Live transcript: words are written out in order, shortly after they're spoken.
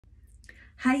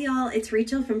Hi y'all, it's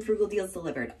Rachel from Frugal Deals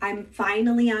Delivered. I'm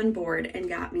finally on board and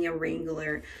got me a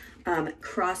Wrangler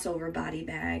crossover body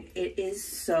bag. It is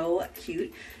so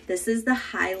cute. This is the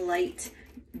highlight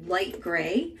light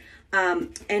gray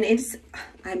and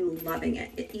I'm loving it.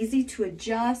 It's easy to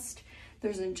adjust.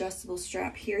 There's an adjustable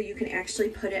strap here. You can actually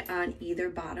put it on either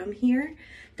bottom here.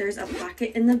 There's a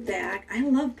pocket in the back. I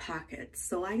love pockets,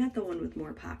 so I got the one with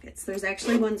more pockets. There's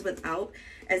actually ones without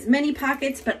as many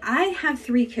pockets, but I have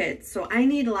 3 kids, so I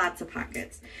need lots of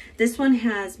pockets. This one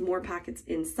has more pockets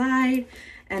inside,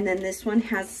 and then this one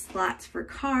has slots for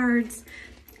cards.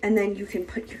 And then you can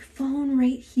put your phone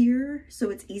right here,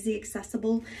 so it's easy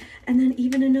accessible. And then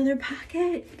even another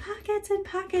pocket, pockets and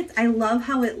pockets. I love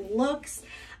how it looks.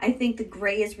 I think the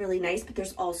gray is really nice, but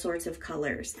there's all sorts of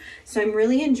colors. So I'm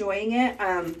really enjoying it.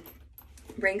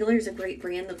 Wrangler is a great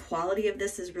brand. The quality of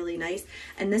this is really nice.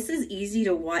 And this is easy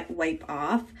to wipe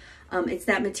off. It's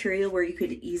that material where you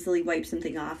could easily wipe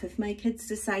something off if my kids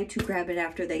decide to grab it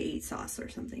after they ate sauce or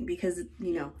something, because,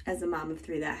 you know, as a mom of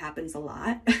 3, that happens a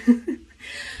lot.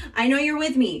 I know you're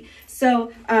with me.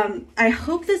 So I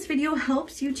hope this video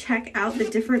helps you check out the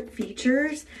different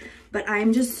features, but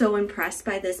I'm just so impressed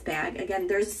by this bag. Again,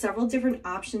 there's several different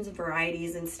options,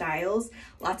 varieties, and styles,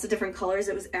 lots of different colors.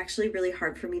 It was actually really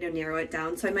hard for me to narrow it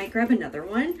down, so I might grab another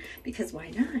one, because why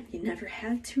not? You never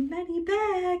have too many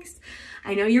bags.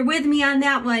 I know you're with me on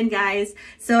that one, guys.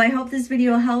 So I hope this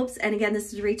video helps. And again,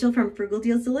 this is Rachel from Frugal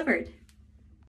Deals Delivered.